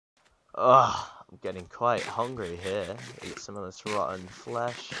Ugh, I'm getting quite hungry here. Eat some of this rotten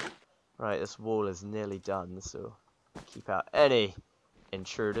flesh. Right, this wall is nearly done. This will keep out any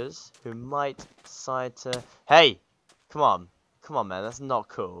intruders who might decide to... Hey! Come on. Come on, man. That's not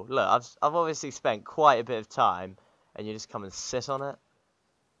cool. Look, I've obviously spent quite a bit of time, and you just come and sit on it?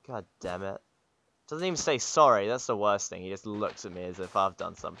 God damn it. Doesn't even say sorry. That's the worst thing. He just looks at me as if I've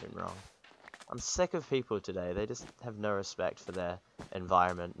done something wrong. I'm sick of people today. They just have no respect for their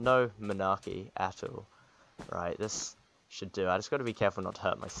environment. No monarchy at all. Right, this should do. I just got to be careful not to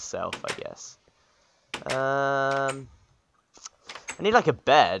hurt myself, I guess. I need like a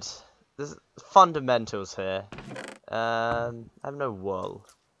bed. There's fundamentals here. I have no wool.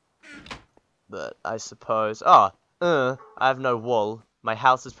 But I suppose... Oh, I have no wool. My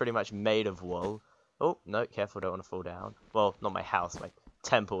house is pretty much made of wool. Oh, no, careful, don't want to fall down. Well, not my house, my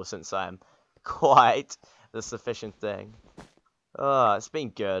temple, since I am quite the sufficient thing. Oh, it's been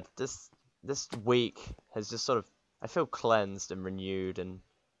good. This week has just sort of... I feel cleansed and renewed, and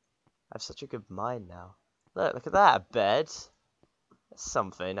I have such a good mind now. Look at that, a bed. That's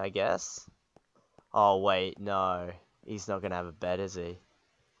something, I guess. Oh, wait, no. He's not going to have a bed, is he?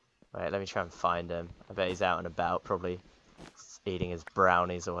 Wait, let me try and find him. I bet he's out and about, probably eating his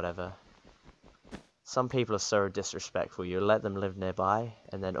brownies or whatever. Some people are so disrespectful. You let them live nearby,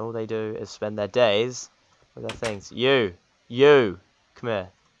 and then all they do is spend their days with their things. You! Come here.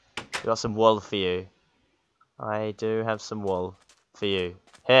 We got some wool for you. I do have some wool for you.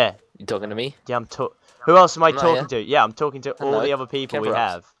 Here. You talking to me? Yeah, Who else am I I'm not talking here. to? Yeah, I'm talking to all No, the other people we cover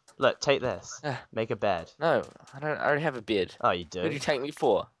ups. have. Look, take this. Make a bed. No, I already have a bed. Oh, you Who do do? you take me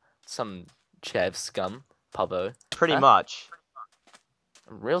for? Some chav scum, pubbo. Pretty Huh? much.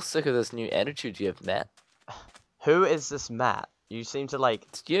 I'm real sick of this new attitude you have, Matt. Who is this Matt? You seem to like...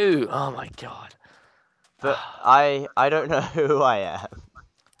 It's you. Oh my god. But I don't know who I am.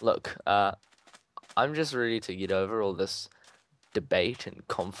 Look, I'm just ready to get over all this debate and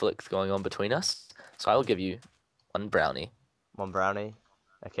conflict going on between us. So I will give you one brownie. One brownie?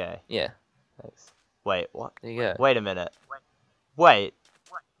 Okay, Yeah. thanks. Wait, what? There you go. Wait a minute. Wait,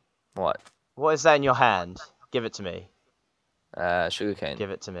 What? what is that in your hand? Give it to me. Sugarcane.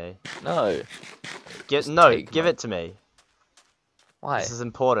 Give it to me. No. Just No, take give my- it to me. Why? This is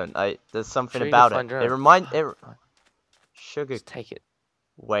important. There's something Sure you about can it. find your It own. reminds... Sugar... Just take it.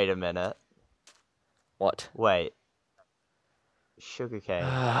 Wait a minute. What? Wait. Sugarcane.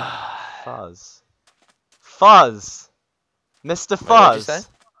 Fuzz. Fuzz! Mr. Wait, what'd you Fuzz! say?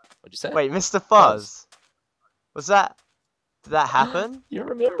 What'd you say? Wait, Mr. Fuzz! Was that... Did that happen? You're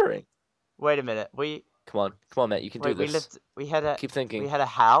remembering. Wait a minute. Come on, Matt. You can do this. We had a... Keep thinking. We had a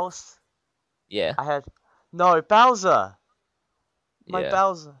house? Yeah. I had... No, Bowser! My Yeah.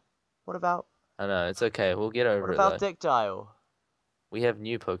 Bowser. What about... I know. It's okay. We'll get over What it about though. Dick Dial? We have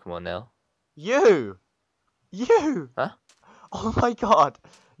new Pokemon now. You! Huh? Oh my god!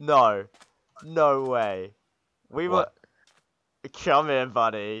 No. No way. We were... What? Come here,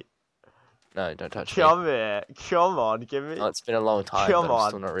 buddy. No, don't touch me. Come here. Come on, give me... Oh, it's been a long time, Come but I'm on.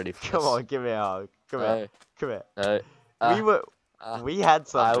 still not ready for Come this. on, give me a hug. Come here. Come here. No. We were... we had I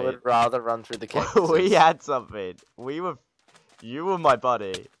something. would rather run through the cactuses. We had something. You were my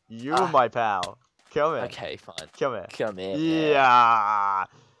buddy. You were my pal. Come here. Okay, fine. Come here. Come here. Yeah.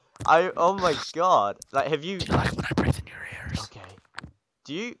 Oh my god. Like, have you... Do you like when I breathe in your ears? Okay.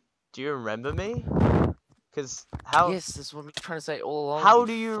 Do you remember me? Because how... Yes, this is what I'm trying to say all along. How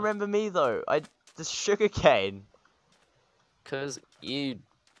do you remember me though? The sugarcane. Because you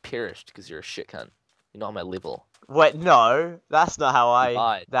perished because you're a shit cunt. You're not on my level. Wait, no. That's not how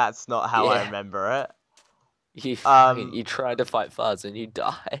died. That's not how I Yeah. remember it. You tried to fight Fuzz and you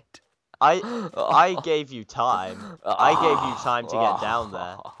died. I gave you time. I gave you time to get down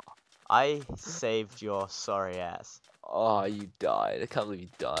there. I saved your sorry ass. Oh, you died. I can't believe you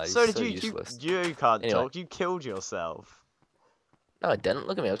died. So You're did you. Useless. You can't Anyway. talk. You killed yourself. No, I didn't.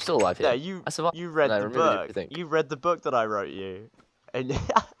 Look at me. I'm still alive here. Yeah, you. I survived. You read No, I the remembered book. everything. You read the book that I wrote you. And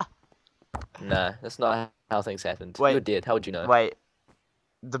Nah, that's not how things happened. Wait. You were dead. How would you know? wait,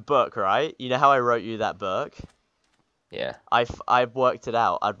 the book, right? You know how I wrote you that book? Yeah. I worked it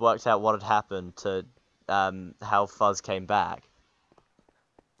out. I'd worked out what had happened to how Fuzz came back.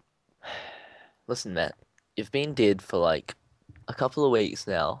 Listen, Matt. You've been dead for like a couple of weeks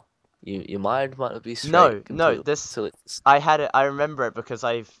now. Your mind might not be straight. No, until it's... I had it. I remember it because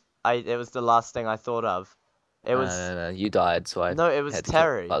it was the last thing I thought of. It was No. You died, so I. No, it was had to kill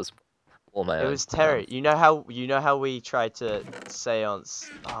Terry. Fuzz all my It own. was Terry. You know how we tried to seance.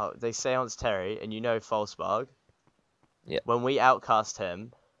 Oh, they seance Terry, and you know Falsebarg. Yeah. When we outcast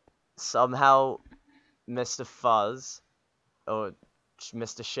him, somehow Mr. Fuzz, or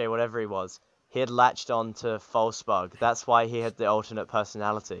Mr. Shea, whatever he was, he had latched on to False Bug. That's why he had the alternate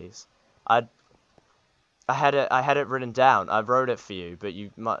personalities. I had it written down. I wrote it for you, but you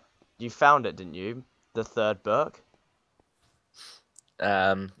found it, didn't you? The third book?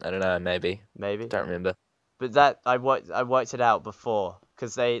 I don't know, maybe. Maybe. Don't remember. But that I worked it out before,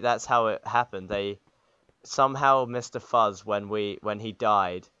 because that's how it happened. They somehow Mr. Fuzz, when he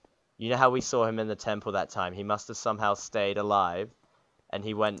died, you know how we saw him in the temple that time, he must have somehow stayed alive, and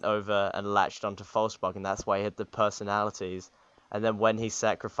he went over and latched onto Falsebug, and that's why he had the personalities. And then when he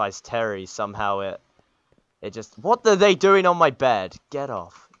sacrificed Terry, somehow it just, what are they doing on my bed? Get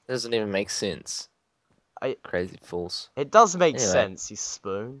off. It doesn't even make sense. Crazy fools. It does make Anyway. sense, you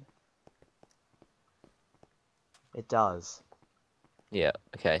spoon. It does. Yeah,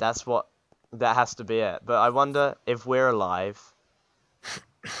 okay. That has to be it. But I wonder if we're alive.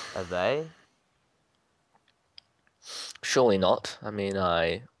 Are they? Surely not. I mean,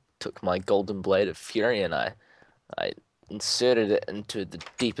 I took my golden blade of fury and I inserted it into the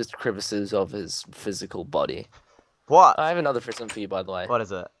deepest crevices of his physical body. What? I have another present for you, by the way. What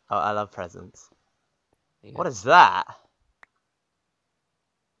is it? Oh, I love presents. Here you What go. is that?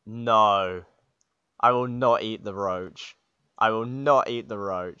 No. I will not eat the roach. I will not eat the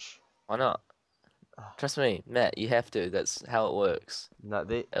roach. Why not? Trust me, Matt, you have to. That's how it works. No,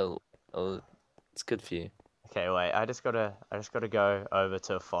 It's good for you. Okay, wait. I just gotta go over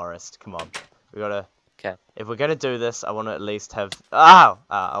to a forest. Come on. We gotta. Okay. If we're gonna do this, I want to at least have. Ow!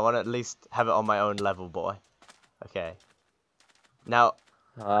 I want to at least have it on my own level, boy. Okay. Now.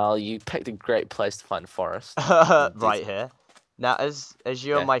 Well, you picked a great place to find a forest. Right here. Now, as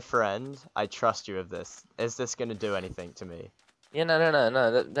you're Okay. my friend, I trust you with this. Is this gonna do anything to me? Yeah,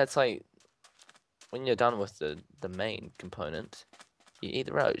 no. That's like when you're done with the main component, you eat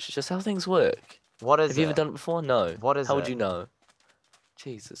the roach. It's just how things work. What is Have you ever it? done it before? No. What is How it? would you know?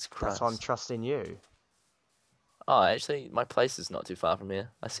 Jesus Christ. That's why I'm trusting you. Oh, actually, my place is not too far from here.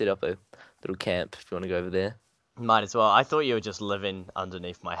 I set up a little camp if you want to go over there. Might as well. I thought you were just living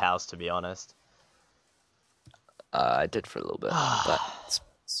underneath my house, to be honest. I did for a little bit, but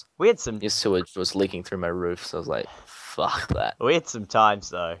We had some. your sewage was leaking through my roof, so I was like, fuck that. We had some times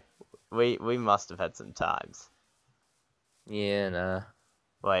though. We must have had some times. Yeah, nah.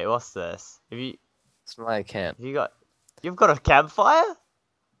 Wait, what's this? It's my camp. You've got a campfire?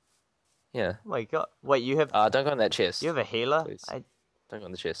 Yeah. Oh my god. Wait, you have. Don't go in that chest. You have a healer? Please. Don't go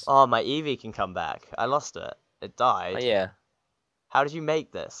in the chest. Oh, my Eevee can come back. I lost it. It died. Oh, yeah. How did you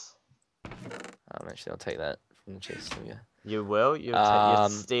make this? Actually, I'll take that from the chest. There we go. You will? You're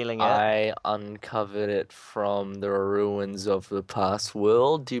stealing it? I uncovered it from the ruins of the past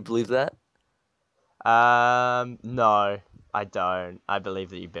world. Do you believe that? No, I don't. I believe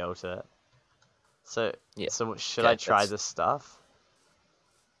that you built it. So, Yeah. So should Okay, I try that's- this stuff?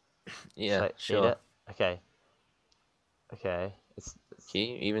 Yeah, Should I eat sure. it? Okay. Okay. Can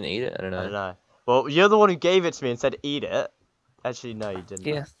you even eat it? I don't know. I don't know. Well, you're the one who gave it to me and said eat it. Actually, no, you didn't.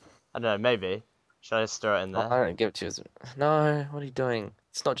 Yeah. I don't know, maybe. Should I just throw it in Oh, there? I don't give it to you. No, what are you doing?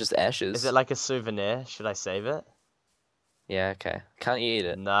 It's not just ashes. Is it like a souvenir? Should I save it? Yeah, okay. Can't you eat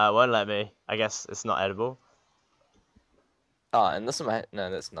it? No, it won't let me. I guess it's not edible. Oh, and this is my... No,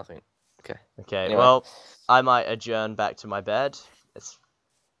 that's nothing. Okay. Okay, Anyway. well, I might adjourn back to my bed.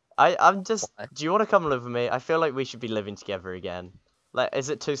 I'm just... Why? Do you want to come live with me? I feel like we should be living together again. Like, is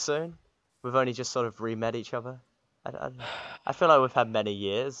it too soon? We've only just sort of re-met each other. I feel like we've had many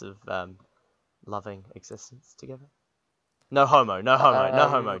years of loving existence together. No homo, no homo, no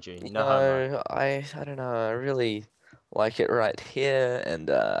homo, Gene, no homo. I don't know. I really like it right here, and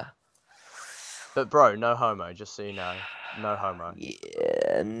But bro, no homo, just so you know. No homo.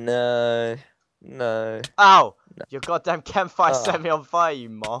 yeah, no. Ow! Your goddamn campfire Oh. set me on fire, you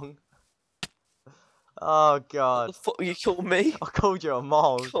mong. Oh What god. the fuck you called me? I called you a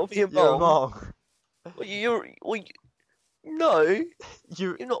mong. Call me a You're a mong. mong. No,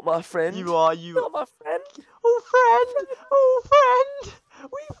 You're not my friend. you are You're not my friend. Oh friend! Oh friend!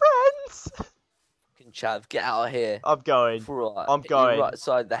 We friends! Fucking chav, get out of here. I'm going. Right, I'm hit you going. right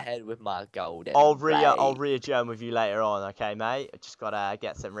side the head with my golden I'll blade. re-adjourn with you later on, okay, mate? I just gotta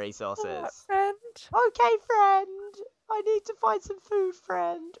get some Alright, resources. friend. Okay, friend. I need to find some food,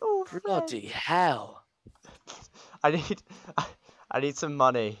 friend. Oh, friend. Bloody hell. I need some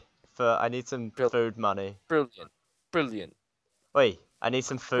money I need some food money. Brilliant. Wait, I need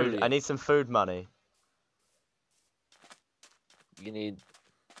some food. I Brilliant. need some food money. You need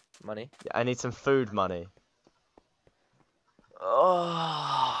money? I need some food money.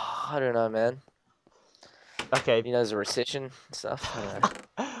 Oh, I don't know, man. Okay. You know, there's a recession and stuff. I don't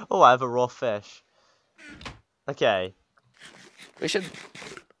know. Oh, I have a raw fish. Okay. We should.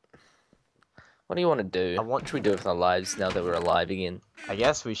 What do you want to do? What should we do with our lives now that we're alive again? I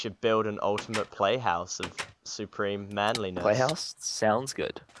guess we should build an ultimate playhouse of supreme manliness. Playhouse? Sounds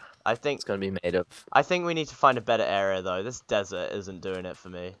good. I think It's gonna be made of. I think we need to find a better area though. This desert isn't doing it for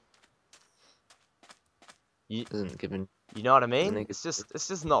me. You know what I mean? It's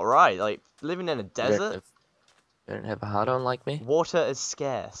just not right. Like living in a desert. You don't have a hard on like me? Water is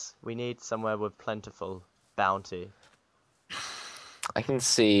scarce. We need somewhere with plentiful bounty. I can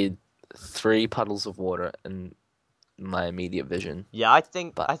see 3 puddles of water in my immediate vision. Yeah, I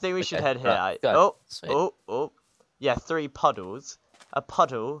think we should head here. Oh. Yeah, 3 puddles. A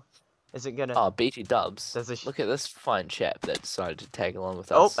puddle isn't gonna. Oh, BT Dubs. Look at this fine chap that decided to tag along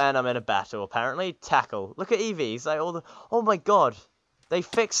with us. Oh, and I'm in a battle apparently. Tackle. Look at EVs. Like all the. Oh my god, they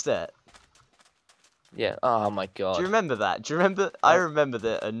fixed it. Yeah. Oh my god. Do you remember that? Do you remember? I remember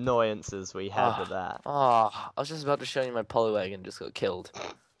the annoyances we had with that. Oh, I was just about to show you my polywagon and just got killed.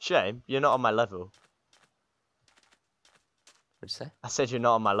 Shame, you're not on my level. What'd you say? I said you're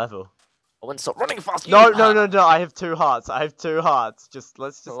not on my level. I wouldn't stop running fast. No. I have 2 hearts.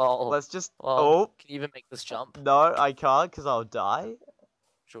 Let's just. Oh. Can you even make this jump? No, I can't because I'll die.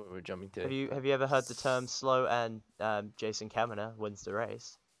 Sure, we're jumping to. Have you ever heard the term slow and Jason Kaminer wins the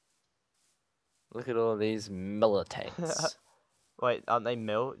race? Look at all these Miller tanks. Wait, aren't they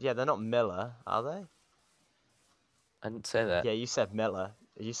Mill? Yeah, they're not Miller, are they? I didn't say that. Yeah, you said Miller.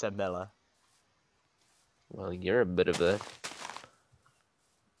 You said Miller. Well, you're a bit of a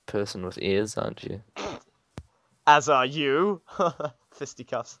person with ears, aren't you? As are you.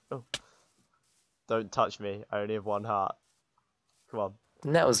 Fisticuffs. Oh. Don't touch me. I only have 1 heart. Come on.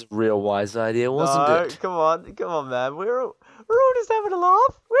 And that was a real wise idea, wasn't it? Come on, man. We're all just having a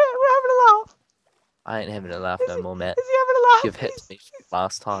laugh. We're having a laugh. I ain't having a laugh no more, Matt. Is he having a laugh? You've hit me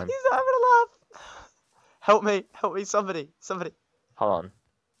last time. He's having a laugh. Help me, somebody. Hold on.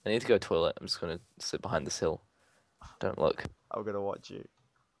 I need to go to the toilet. I'm just gonna sit behind this hill. Don't look. I'm gonna watch you.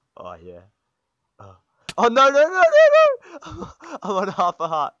 Oh yeah. Oh no! I'm on half a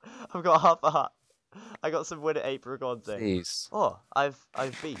heart. I've got half a heart. I got some winter apricot thing. Jeez. Oh, I've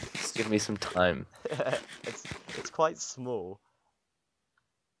beef. Just give me some time. it's quite small.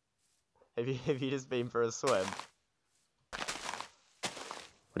 Have you just been for a swim?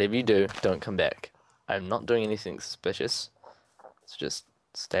 Whatever you do, don't come back. I'm not doing anything suspicious. So just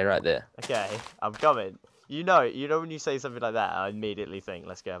stay right there. Okay, I'm coming. You know when you say something like that, I immediately think,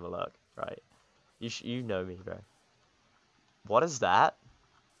 let's go have a look, right? You know me, bro. What is that?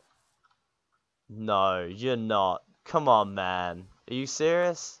 No, you're not. Come on, man. Are you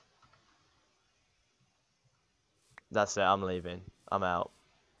serious? That's it, I'm leaving. I'm out.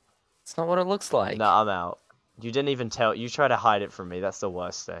 It's not what it looks like. No, I'm out. You didn't even tell. You try to hide it from me. That's the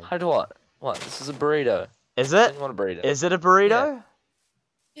worst thing. Hide what? What? This is a burrito. Is it? I didn't want a burrito. Is it a burrito?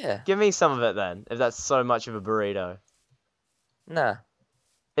 Yeah. Give me some of it then, if that's so much of a burrito. Nah.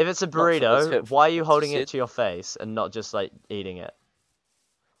 If it's a burrito, why are you holding it to your face and not just, like, eating it?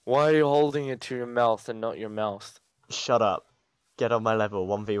 Why are you holding it to your mouth and not your mouth? Shut up. Get on my level.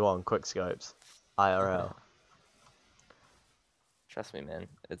 1v1, quickscopes. IRL. Trust me, man.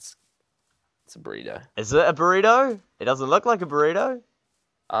 It's a burrito. Is it a burrito? It doesn't look like a burrito.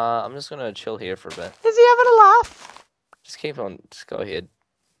 I'm just gonna chill here for a bit. Is he having a laugh? Just keep on. Just go ahead.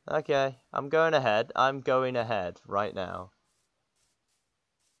 Okay, I'm going ahead. I'm going ahead right now.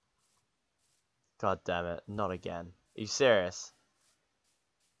 God damn it, not again. Are you serious?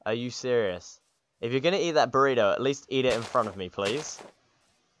 Are you serious? If you're gonna eat that burrito, at least eat it in front of me, please.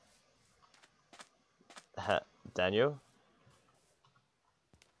 Daniel?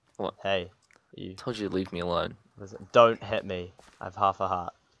 What? Hey, you. Told you to leave me alone. Don't hit me. I have half a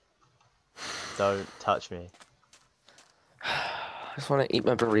heart. Don't touch me. I just want to eat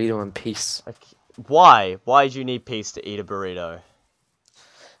my burrito in peace. Okay. Why? Why do you need peace to eat a burrito?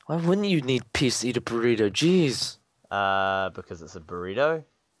 Why wouldn't you need peace to eat a burrito? Jeez. Because it's a burrito?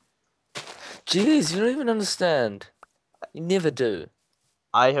 Jeez, you don't even understand. You never do.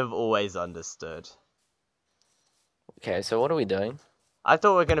 I have always understood. Okay, so what are we doing? I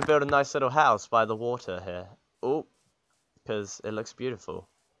thought we were going to build a nice little house by the water here. Oh, because it looks beautiful.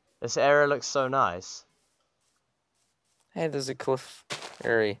 This area looks so nice. Hey, there's a cliff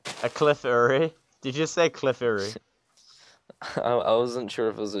area. A cliff area? Did you just say cliff area? I wasn't sure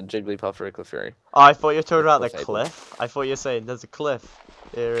if it was a Jigglypuff or a cliff area. Oh, I thought you were talking about the cliff. I thought you were saying there's a cliff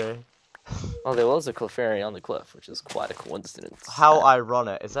area. Oh, there was a cliff area on the cliff, which is quite a coincidence. How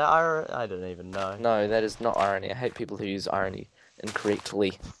ironic. Is that irony? I don't even know. No, that is not irony. I hate people who use irony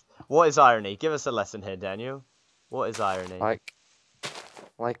incorrectly. What is irony? Give us a lesson here, Daniel. What is irony?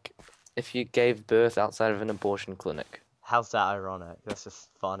 Like if you gave birth outside of an abortion clinic. How's that ironic? That's just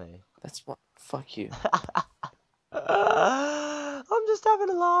funny. That's what. Fuck you. I'm just having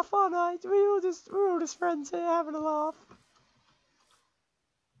a laugh, aren't I? We're all just friends here having a laugh.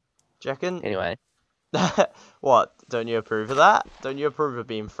 Do you reckon? Anyway. What? Don't you approve of that? Don't you approve of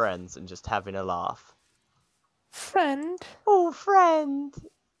being friends and just having a laugh? Friend. Oh, friend.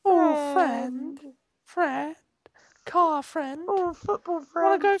 Oh, friend. Friend. Car friend. Oh, football friend.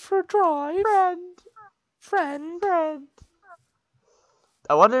 Wanna go for a drive? Friend. Friend. Friend.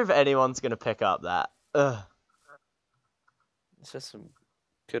 I wonder if anyone's gonna pick up that. Ugh. It's just some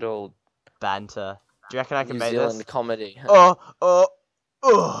good old Banter. Do you reckon I can New make Zealand this? comedy. Oh.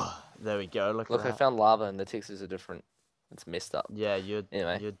 There we go. Look Look, at I that. found lava and the textures are different. It's messed up. Yeah, you're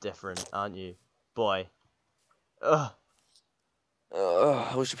Anyway. different, aren't you, boy? Ugh.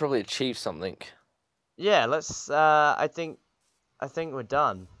 We should probably achieve something. Yeah, let's. I think we're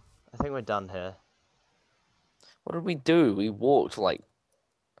done. I think we're done here. What did we do? We walked like.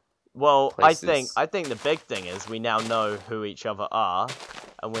 Well, places. I think the big thing is we now know who each other are,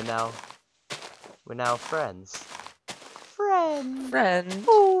 and we're now friends. Friend. Friend.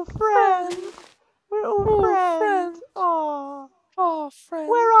 Oh, friend. We're all Oh, friends. friend. Oh. Oh, friend.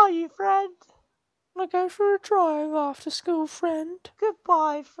 Where are you, friend? Wanna go for a drive after school, friend?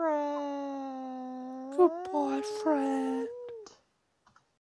 Goodbye, friend. Goodbye, friend.